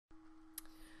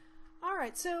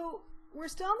right, so we're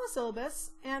still on the syllabus,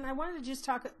 and I wanted to just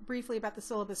talk briefly about the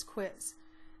syllabus quiz.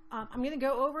 I'm going to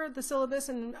go over the syllabus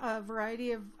in a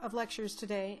variety of lectures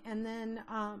today, and then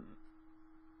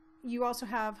you also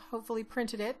have hopefully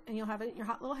printed it, and you'll have it in your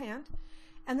hot little hand,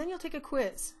 and then you'll take a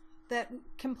quiz that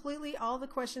completely all the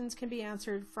questions can be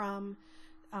answered from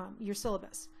your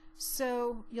syllabus.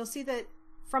 So you'll see that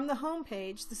from the home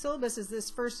page, the syllabus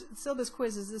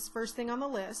quiz is this first thing on the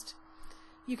list.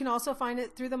 You can also find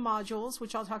it through the modules,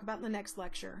 which I'll talk about in the next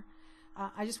lecture.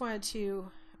 I just wanted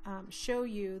to show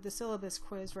you the syllabus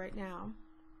quiz right now.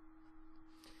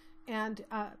 And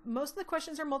most of the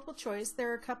questions are multiple choice.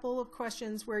 There are a couple of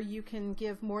questions where you can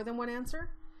give more than one answer.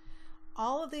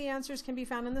 All of the answers can be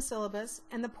found in the syllabus,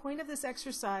 and the point of this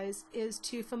exercise is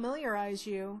to familiarize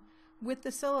you with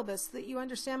the syllabus so that you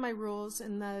understand my rules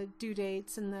and the due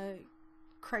dates and the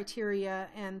criteria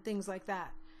and things like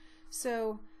that.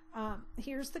 So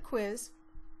here's the quiz.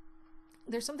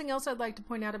 There's something else I'd like to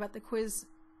point out about the quiz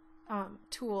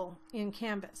tool in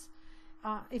Canvas.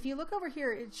 If you look over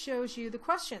here, it shows you the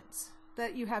questions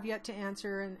that you have yet to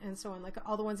answer and so on. Like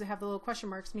all the ones that have the little question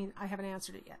marks mean I haven't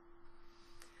answered it yet.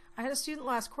 I had a student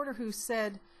last quarter who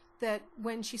said that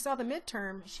when she saw the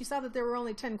midterm, she saw that there were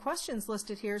only 10 questions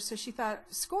listed here, so she thought,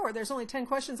 score, there's only 10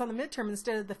 questions on the midterm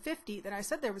instead of the 50 that I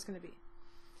said there was going to be.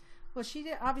 Well, she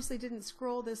obviously didn't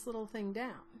scroll this little thing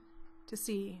down to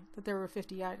see that there were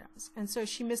 50 items, and so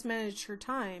she mismanaged her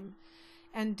time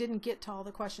and didn't get to all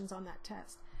the questions on that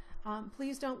test.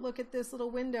 Please don't look at this little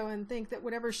window and think that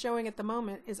whatever's showing at the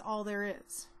moment is all there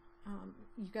is.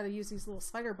 You've got to use these little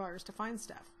slider bars to find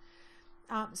stuff.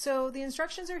 So the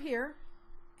instructions are here,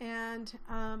 and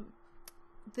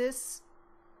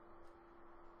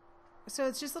so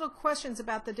it's just little questions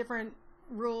about the different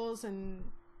rules and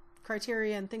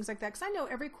criteria and things like that, because I know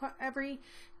every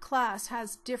class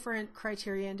has different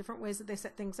criteria and different ways that they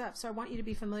set things up, so I want you to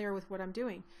be familiar with what I'm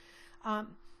doing.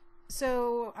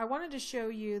 So I wanted to show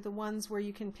you the ones where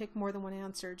you can pick more than one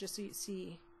answer just so you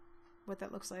see what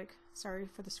that looks like. Sorry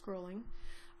for the scrolling.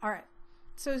 Alright,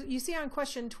 so you see on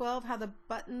question 12 how the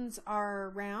buttons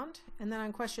are round, and then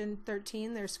on question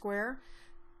 13 they're square.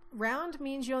 Round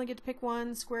means you only get to pick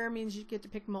one, square means you get to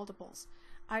pick multiples.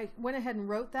 I went ahead and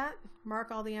wrote that,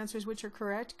 mark all the answers which are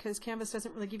correct, because Canvas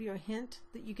doesn't really give you a hint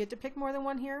that you get to pick more than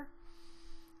one here.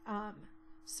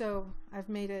 So I've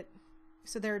made it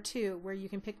so there are two where you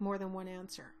can pick more than one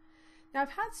answer. Now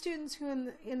I've had students who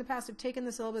in the past have taken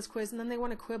the syllabus quiz and then they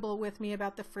want to quibble with me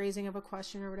about the phrasing of a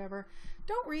question or whatever.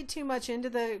 Don't read too much into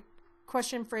the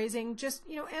question phrasing, just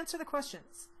answer the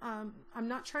questions. I'm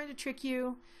not trying to trick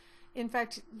you. In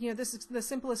fact, this is the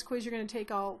simplest quiz you're going to take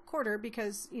all quarter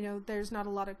because there's not a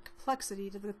lot of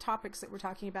complexity to the topics that we're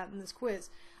talking about in this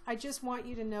quiz. I just want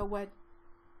you to know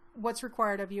what's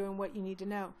required of you and what you need to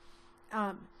know.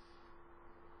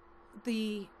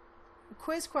 The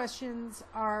quiz questions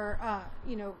are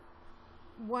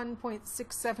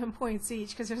 1.67 points each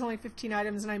because there's only 15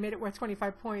 items and I made it worth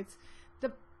 25 points.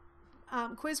 The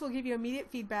quiz will give you immediate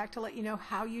feedback to let you know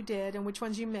how you did and which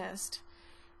ones you missed.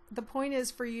 The point is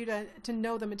for you to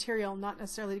know the material, not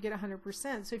necessarily to get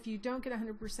 100%. So if you don't get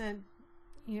 100%,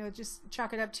 just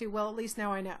chalk it up to, well, at least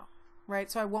now I know, right?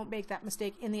 So I won't make that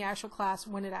mistake in the actual class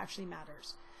when it actually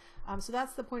matters. So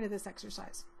that's the point of this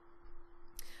exercise.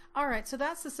 All right, so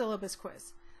that's the syllabus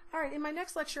quiz. All right, in my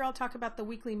next lecture, I'll talk about the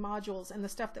weekly modules and the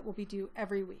stuff that will be due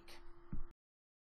every week.